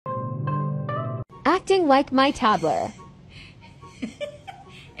Acting like my toddler.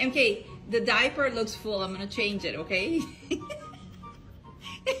 MK, the diaper looks full. I'm gonna change it, okay?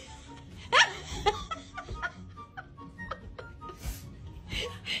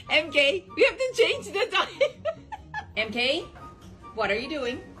 MK, we have to change the diaper. MK, what are you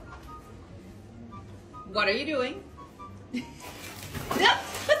doing? What are you doing?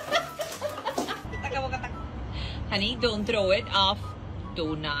 Honey, don't throw it off.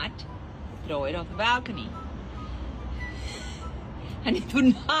 Do not throw it off the balcony. Honey, do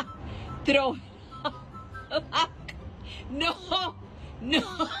not throw it off the balcony. No, no.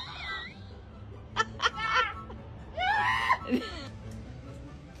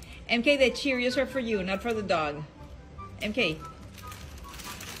 MK, the Cheerios are for you, not for the dog. MK,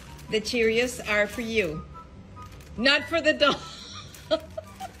 the Cheerios are for you, not for the dog.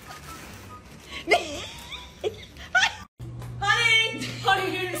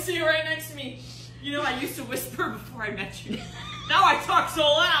 Honey, you didn't see right next to me. You know, I used to whisper before I met you. Now I talk so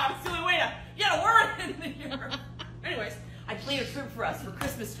loud. It's the only way to get a word in here. Anyways, I planned a trip for us for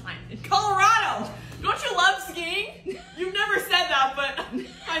Christmas time in Colorado. Don't you love skiing? You've never said that, but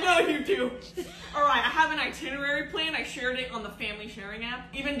I know you do. All right, I have an itinerary plan. I shared it on the family sharing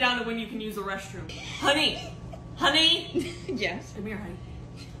app, even down to when you can use the restroom. Honey. Yes. Come here, honey.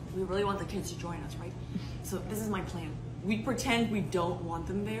 We really want the kids to join us, right? So this is my plan. We pretend we don't want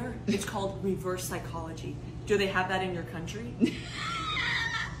them there. It's called reverse psychology. Do they have that in your country?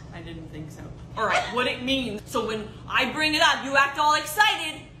 I didn't think so. All right, what it means. So when I bring it up, you act all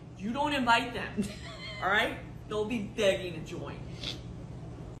excited. You don't invite them. All right? They'll be begging to join.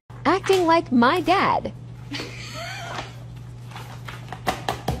 Acting like my dad.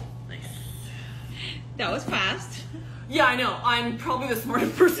 Nice. That was fast. Yeah, I know. I'm probably the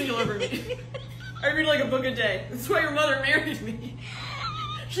smartest person you'll ever meet. I read like a book a day. That's why your mother married me.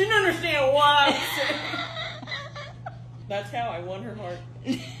 She didn't understand what I was saying. That's how I won her heart.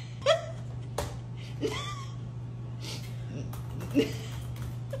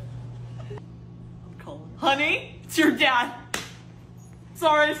 I'm calling. Honey, it's your dad.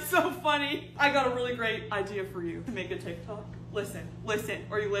 Sorry, it's so funny. I got a really great idea for you to make a TikTok. Listen.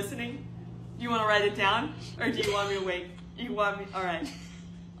 Are you listening? Do you want to write it down? Or do you want me to wait? You want me? All right.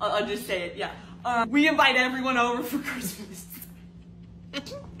 I'll just say it, yeah. We invite everyone over for Christmas.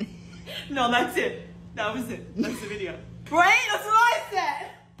 No, that's it. That was it. That's the video. Right? That's what I said.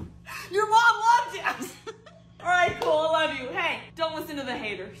 Your mom loved it. All right, cool. I love you. Hey, don't listen to the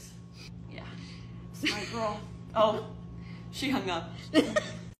haters. Yeah. It's my girl. Oh, she hung up.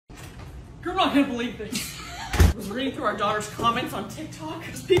 You're not going to believe this. I was reading through our daughter's comments on TikTok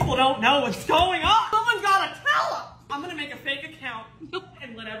because people don't know what's going on. Someone's got to tell them. I'm going to make a fake account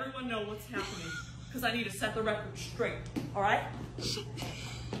and let everyone know what's happening because I need to set the record straight. All right?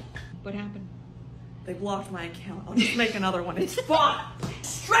 What happened? They blocked my account. I'll just make another one. It's fun.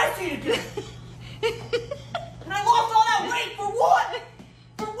 Stressing again. And I lost all that weight for what?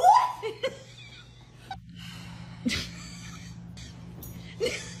 For what?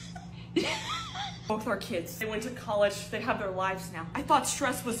 Both our kids, they went to college. They have their lives now. I thought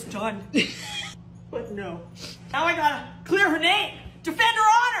stress was done. But no. Now I gotta clear her name. Defend her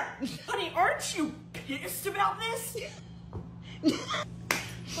honor. Honey, aren't you pissed about this?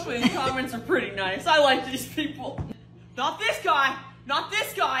 Some of these comments are pretty nice. I like these people. Not this guy. Not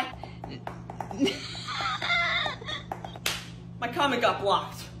this guy. My comment got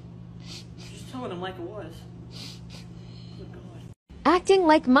blocked. Just telling him like it was. Oh, God. Acting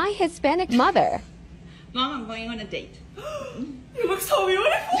like my Hispanic mother. Mom, I'm going on a date. You look so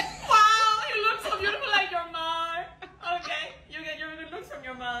beautiful. Wow, you look so beautiful like your mother. Okay, you get your good looks from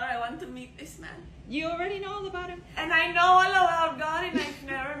your mother. I want to meet this man. You already know all about him. And I know all about God and I've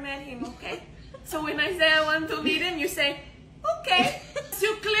never met him, okay? So when I say I want to meet him, you say, okay.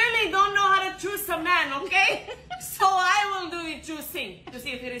 You clearly don't know how to choose a man, okay? So I will do the choosing to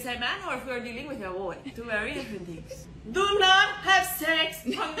see if it is a man or if we're dealing with a boy. Two very different things. Do not have sex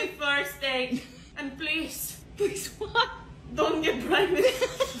on the first date. And please, What? don't get pregnant.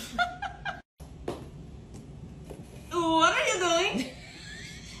 What are you doing?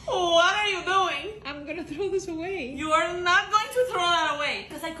 What are you doing? I'm gonna throw this away. You are not going to throw that away.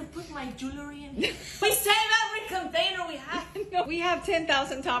 Because I could put my jewelry in. We save every container we have. No, we have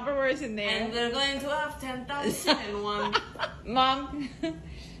 10,000 Tupperwares in there. And they're going to have 10,001. Mom,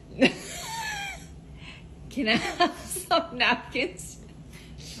 can I have some napkins?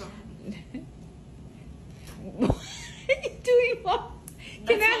 Sure. What are you doing, Mom?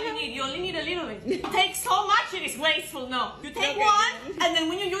 That's all you need. You only need a little bit. You take so much it is wasteful. No. You take Okay. one, and then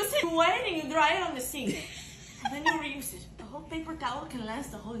when you use it, you wet it and you dry it on the sink. And then you reuse it. Oh. whole paper towel can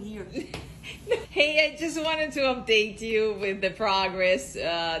last a whole year. Hey, I just wanted to update you with the progress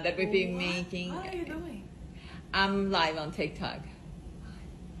that we've been making. What are you doing? I'm live on TikTok.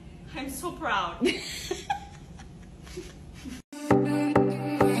 I'm so proud.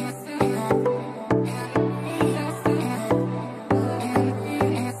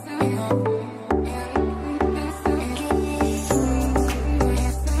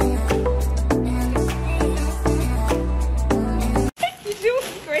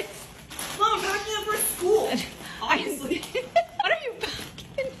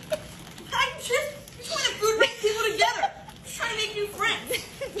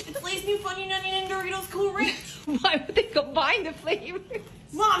 Why would they combine the flavors?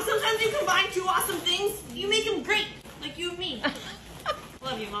 Mom, sometimes you combine two awesome things. You make them great, like you and me.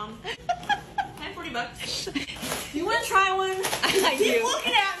 Love you, Mom. $40. You want to try one? I Keep do.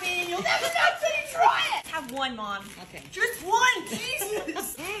 looking at me, and you'll never know until you try it. Have one, Mom. Okay. Just one,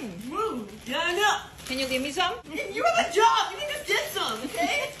 Jesus. Move. Yeah, enough. Can you give me some? You have a job. You can just get some,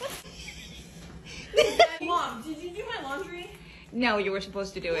 okay? Mom, did you do my laundry? No, you were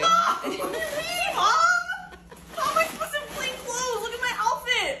supposed to do it. Mom! What do you mean, Mom? How am I supposed to clean clothes? Look at my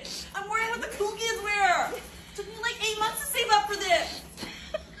outfit. I'm wearing what the cool kids wear. It took me like 8 months to save up for this.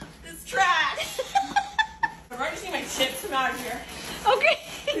 This trash. I've already seen my chips. I'm out of here. Okay.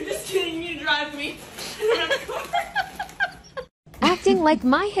 I'm just kidding. You need to drive me. I don't have a car. Acting like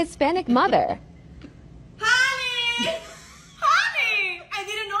my Hispanic mother. Honey! Honey! I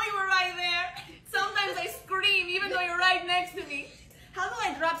didn't know you were right there. Sometimes I scream even though you're right next to me. How do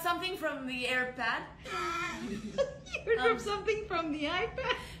I drop something from the AirPad? You dropped something from the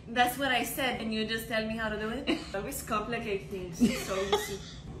iPad? That's what I said, and you just tell me how to do it? I always complicate things so easy.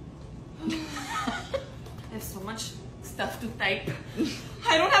 There's so much stuff to type.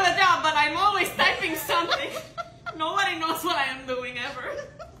 I don't have a job, but I'm always typing something. Nobody knows what I am doing ever.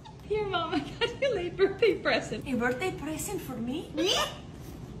 Here, Mom, I got you a late birthday present. A birthday present for me? Me?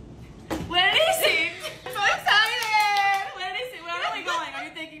 Where is it? I'm so excited! Where is it? Where are we going? Are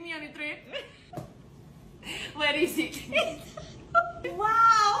you taking me on a trip? Where is it?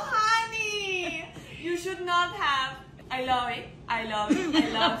 Wow, honey! You should not have. I love it. I love it. I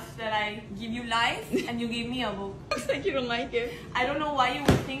love that I give you life and you give me a book. Looks like you don't like it. I don't know why you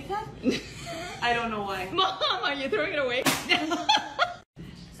would think that. I don't know why. Mom, are you throwing it away?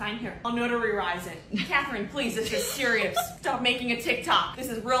 Sign here. I'll notarize it. Catherine, please, this is serious. Stop making a TikTok. This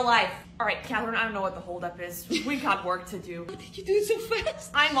is real life. All right, Catherine, I don't know what the holdup is. We got work to do. How did you do it so fast?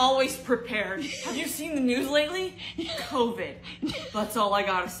 I'm always prepared. Have you seen the news lately? COVID. That's all I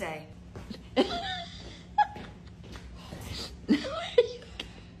gotta say.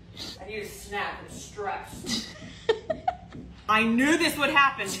 I need a snack. I'm stressed. I knew this would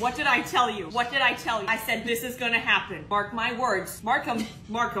happen. What did I tell you? What did I tell you? I said this is gonna happen. Mark my words. Mark them.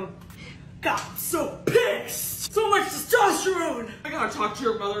 Mark them. God, I'm so pissed. So much testosterone. I gotta talk to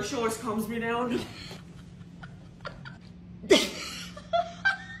your mother. She always calms me down.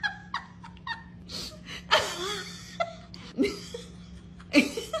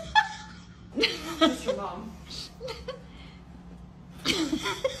 It's your mom.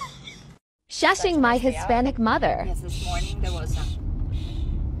 Shushing my Hispanic mother. Yes, this morning there was a...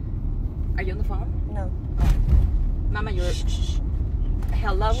 Are you on the phone? No. Mama, you're...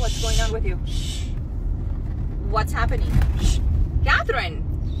 Hello, what's going on with you? What's happening? Catherine!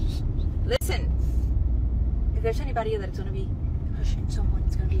 Listen. If there's anybody that's going to be pushing someone,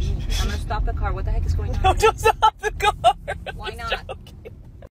 it's going to be me. I'm going to stop the car. What the heck is going on? No, don't stop the car. Why not?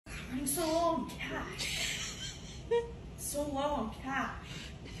 I'm so low on cash. So low on cash.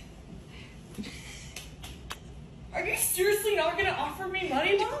 Are you seriously not gonna offer me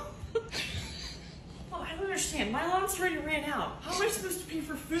money, Mom? Oh, I don't understand. My allowance already ran out. How am I supposed to pay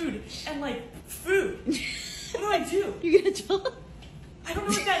for food and like food? What do? You get a job? I don't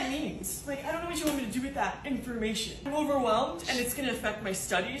know what that means. Like, I don't know what you want me to do with that information. I'm overwhelmed and it's gonna affect my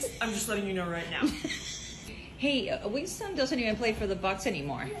studies. I'm just letting you know right now. Hey, Winston doesn't even play for the Bucks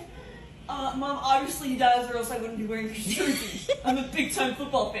anymore. Mom, obviously he does, or else I wouldn't be wearing his jersey. I'm a big-time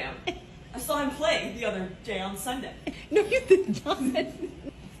football fan. I saw him play the other day on Sunday. No, you did not.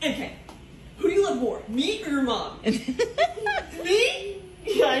 Okay, who do you love more, me or your mom? Me?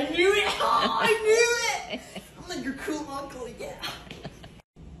 Yeah, I knew it. Oh, I knew it. I'm like your cool uncle, yeah.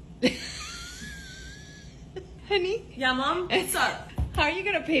 Honey? Yeah, Mom? What's up? How are you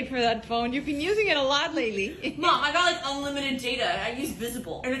going to pay for that phone? You've been using it a lot lately. Mom, I got like unlimited data. I use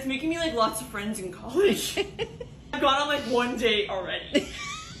Visible. And it's making me like lots of friends in college. I've gone on like one date already.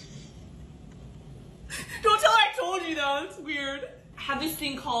 Don't tell her I told you though, it's weird. I have this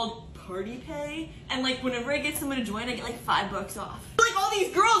thing called party pay, and like whenever I get someone to join, I get like $5 off. Like all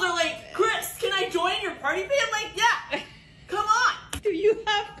these girls are like, Chris, can I join your party pay? I'm like, yeah, come on. Do you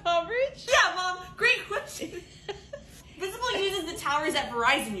have coverage? Yeah, Mom, great question. Visible uses the towers that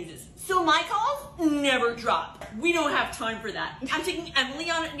Verizon uses, so my calls never drop. We don't have time for that. I'm taking Emily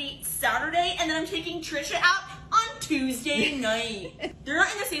on a Saturday, and then I'm taking Trisha out on Tuesday night. They're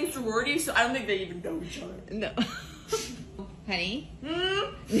not in the same sorority, so I don't think they even know each other. No. Honey?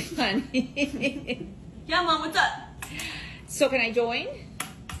 Honey? Yeah, Mom, what's up? So can I join?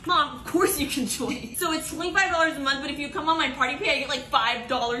 Mom, of course you can join. So it's $25 a month, but if you come on my party pay, I get like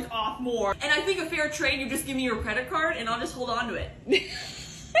 $5 off more. And I think a fair trade, you just give me your credit card and I'll just hold on to it.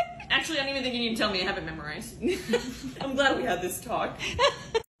 Actually, I don't even think you need to tell me. I have it memorized. I'm glad we had this talk.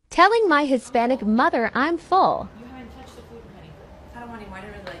 Telling my Hispanic mother I'm full. You haven't touched the food, honey. I don't want any more. I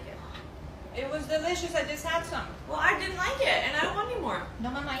didn't really like it. It was delicious. I just had some. Well, I didn't like it and I don't want any more.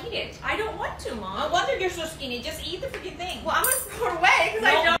 No, Mama, eat it. I don't want to, Mom. No wonder you're so skinny. Just eat the freaking thing. Well, I'm gonna throw it away because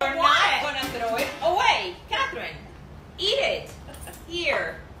I don't you're want not it. gonna throw it away. Catherine, eat it.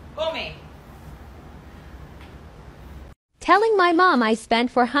 Here. Come. Telling my mom I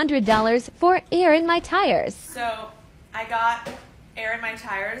spent $400 for air in my tires. So, I got air in my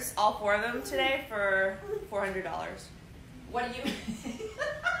tires, all 4 of them today for $400. What do you...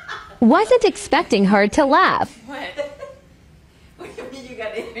 Wasn't expecting her to laugh. What? What do you mean you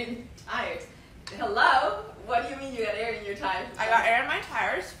got air in your tires? Hello? What do you mean you got air in your tires? I got air in my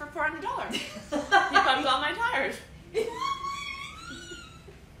tires for $400. He comes on my tires. You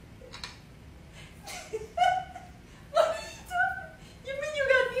mean you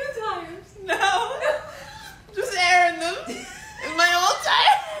got new tires? No. Just air in them. In my old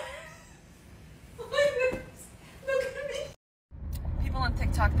tires. Oh my goodness. Look at me. People on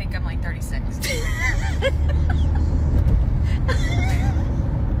TikTok think I'm like 36.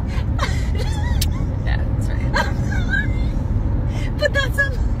 Yeah, that's right. But that's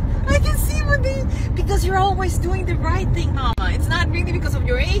I can see when because you're always doing the right thing, Mama. It's not really because of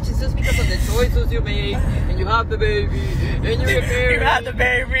your age, it's just because of the choices you make, and you have the baby, and you get married. You had the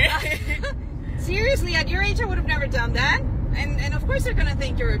baby. Seriously, at your age, I would have never done that. And of course they're gonna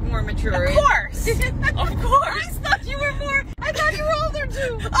think you're more mature. Of course. Of course. I thought you were more. I thought you were older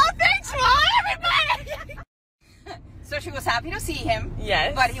too. Oh, thanks, Mom. Everybody. So she was happy to see him.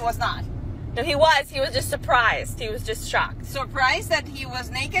 Yes. But he was not. No, he was. He was just surprised. He was just shocked. Surprised that he was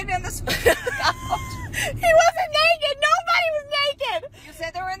naked in the couch. He wasn't naked. Nobody was naked. You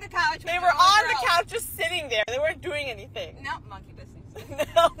said they were in the couch. They were on the couch just sitting there. They weren't doing anything. No, monkey business.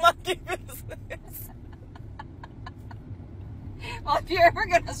 No, monkey business. Well, if you're ever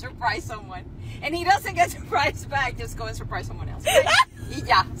gonna surprise someone and he doesn't get surprised back, just go and surprise someone else. Right? Y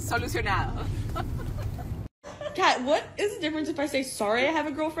ya, solucionado. Kat, what is the difference if I say sorry I have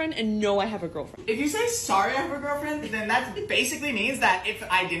a girlfriend and no I have a girlfriend? If you say sorry I have a girlfriend, then that basically means that if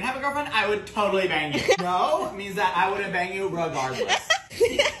I didn't have a girlfriend, I would totally bang you. No means that I wouldn't bang you regardless.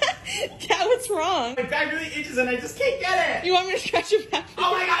 Kat, what's wrong? My back really itches and I just can't get it. You want me to scratch your back?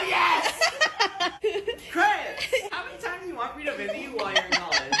 Oh my god, yes! Chris, how many times do you want me to visit you while you're in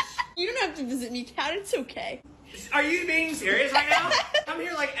college? You don't have to visit me, Kat. It's okay. Are you being serious right now? I'm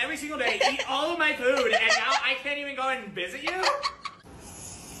here like every single day, eat all of my food, and now I can't even go and visit you?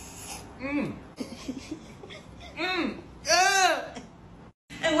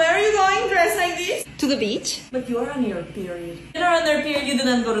 And where are you going dressed like this? To the beach? But you're on your period. You're on their period, you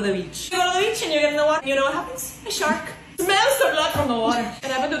didn't go to the beach. You go to the beach and you get in the water. You know what happens? A shark. Smells a lot from the water.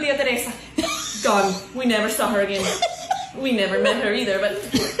 And happened to Tia Teresa. Gone. We never saw her again. We never met her either, but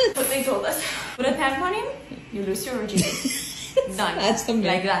what they told us. Put a tag on him, you lose your virginity. Done. That's amazing.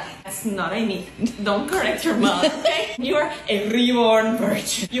 Like that. That's not a myth. Don't correct your mom, okay? You are a reborn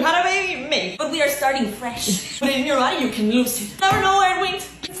virgin. You had a baby, maybe, but we are starting fresh. Put it in your body, you can lose it. Never know where it went.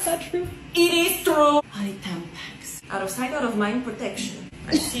 Is that true? It is true. Honey Tampax. Out of sight, out of mind, protection.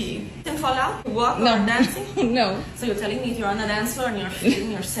 I see. Didn't fall out? Walk or dancing? No. So you're telling me if you're on a dance floor and you're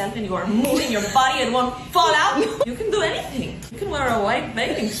feeling yourself and you are moving your body, it won't fall out? You can do anything. You can wear a white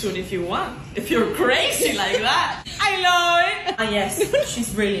bathing suit if you want. If you're crazy like that. I love it. Ah, yes.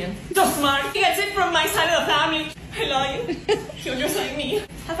 She's brilliant. So smart. He gets it from my side of the family. I love you. You're just like me.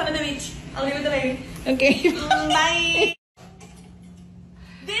 Have fun at the beach. I'll leave with the baby. Okay. Bye.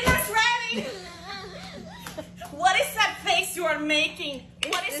 Dinner's ready. What is that face you are making?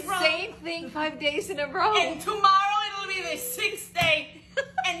 What is wrong? Same thing 5 days in a row. And tomorrow it'll be the 6th day.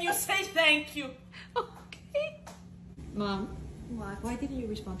 And you say thank you. Okay. Mom, What? why didn't you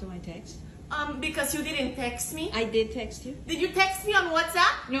respond to my text? Because you didn't text me. I did text you. Did you text me on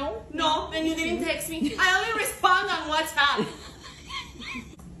WhatsApp? No. No, then you didn't text me. I only respond on WhatsApp.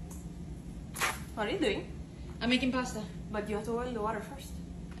 What are you doing? I'm making pasta. But you have to boil the water first.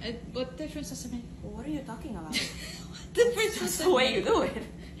 What difference does it make? What are you talking about? What difference That's does it the way you do it.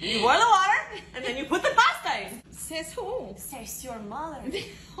 You boil the water, and then you put the pasta in. Says who? Says your mother.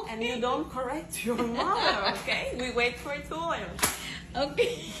 And you don't correct your mother, okay? We wait for it to boil.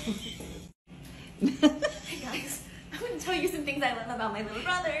 Okay. Hey guys, I'm gonna tell you some things I love about my little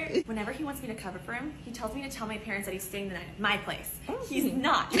brother. Whenever he wants me to cover for him, he tells me to tell my parents that he's staying the night at my place. He's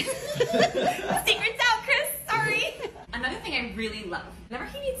not. Secret's out, Chris. Sorry. Another thing I really love. Whenever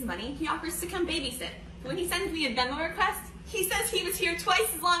he needs money, he offers to come babysit. When he sends me a Venmo request, he says he was here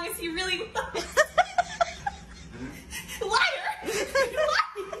twice as long as he really was. Liar!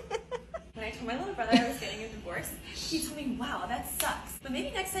 When I told my little brother I was getting a divorce, he told me, wow, that sucks. But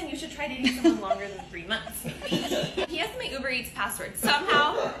maybe next time you should try dating someone longer than 3 months. He has my Uber Eats password.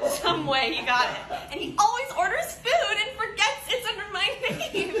 Somehow, some way, he got it. And he always orders food and forgets it's under my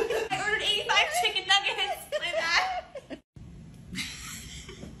name. I ordered 85 chicken nuggets. Like that.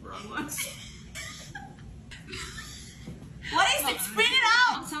 Wrong one. What is it? Spit it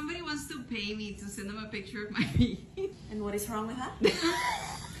out! Somebody wants to pay me to send them a picture of my feet. And what is wrong with that?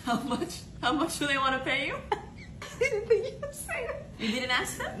 How much? How much do they want to pay you? I didn't think you'd say that. You didn't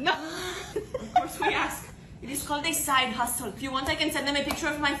ask them? No. Of course we ask. It is called a side hustle. If you want, I can send them a picture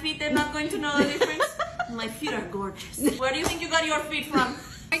of my feet. They're not going to know the difference. My feet are gorgeous. Where do you think you got your feet from?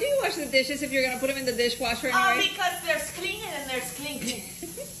 Why do you wash the dishes if you're gonna put them in the dishwasher Oh, anyway? because there's clean and there's clean.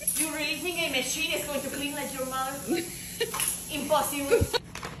 You really think a machine is going to clean like your mother? Impossible.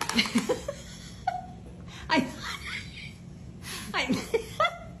 I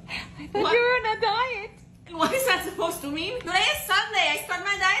thought What? you were on a diet. And what is that supposed to mean? Today is Sunday. I start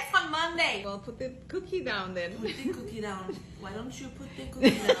my diet on Monday. Well, put the cookie down then. Put the cookie down. Why don't you put the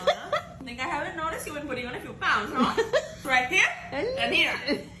cookie down, huh? I think I haven't noticed you when putting on a few pounds, huh? Right here and here.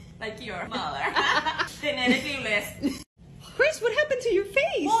 Like your mother. Genetically blessed. Chris, what happened to your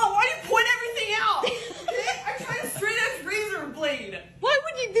face? Mom, why do you point everything out? Okay? I tried a straight edge razor blade. Why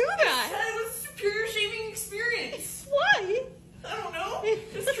would you do That that? was a superior shaving experience. Why? I don't know.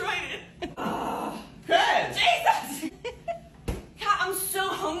 Just tried it. Chris! Jesus! Kat, I'm so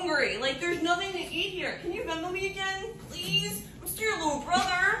hungry. Like, there's nothing to eat here. Can you Venmo me again, please? I'm still your little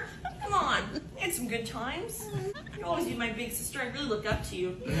brother. Come on. We had some good times. You always be my big sister. I really look up to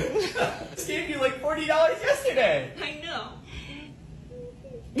you. Just gave you like $40 yesterday. I know.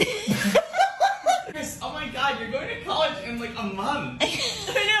 Chris, oh my god, you're going to college in like a month. I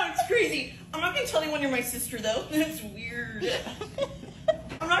know, it's crazy. I'm not gonna tell anyone you're my sister, though. That's weird.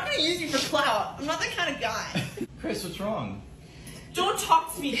 I'm not gonna use you for clout. I'm not that kind of guy. Chris, what's wrong? Don't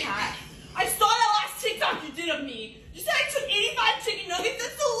talk to me, Kat. I saw that last TikTok you did of me. You said I took 85 chicken nuggets.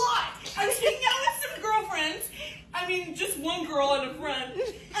 That's a lot. I was hanging out with some girlfriends. I mean, just one girl and a friend.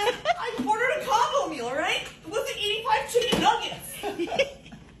 And I ordered a combo meal, alright? With the 85 chicken nuggets.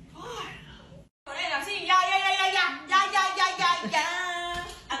 God.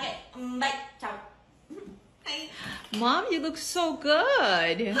 Okay, bye. Ciao. Hi. Mom, you look so good.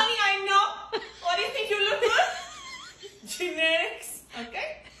 Honey, I know. What do you think you look good? Genetics.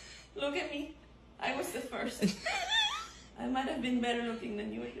 Okay. Look at me. I was the first. I might have been better looking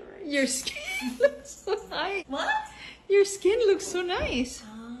than you at your age. Your skin looks so nice. What? Your skin looks so nice.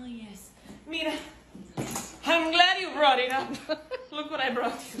 Ah, yes. Mira, I'm glad you brought it up. Look what I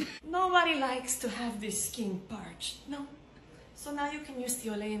brought you. Nobody likes to have this skin parched, no? So now you can use the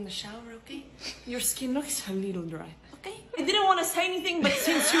Olay in the shower, okay? Your skin looks a little dry, okay? I didn't want to say anything, but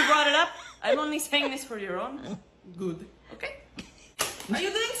since you brought it up, I'm only saying this for your own good, okay? Are you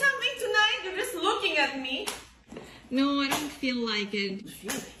doing something tonight? You're just looking at me. No, I don't feel like it.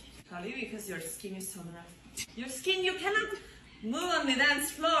 Probably because your skin is so rough. Your skin, you cannot move on the dance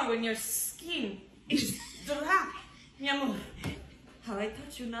floor when your skin is dry. Mi amor, have I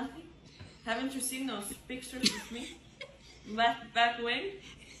taught you nothing? Haven't you seen those pictures of me? Back when?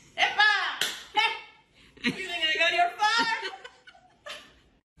 Epa! Hey! You think I got your father?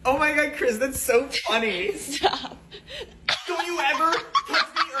 Oh my god, Chris, that's so funny. Stop. Don't you ever touch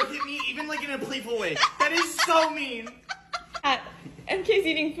me or hit me, even like in a playful way. That is so mean. MK's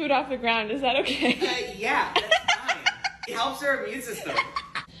eating food off the ground. Is that okay? Yeah, that's fine. It helps her immune system.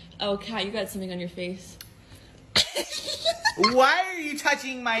 Oh, Kat, you got something on your face. Why are you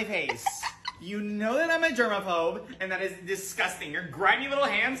touching my face? You know that I'm a germaphobe, and that is disgusting. Your grimy little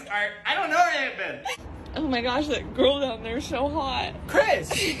hands are, I don't know where they've been. Oh my gosh, that girl down there is so hot. Chris,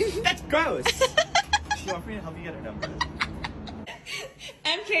 that's gross. Do you want me to help you get her number?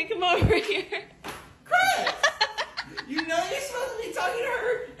 MK, come over here. Chris! You know you're supposed to be talking to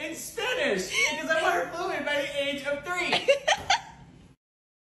her in Spanish, because I want her fluent by the age of 3.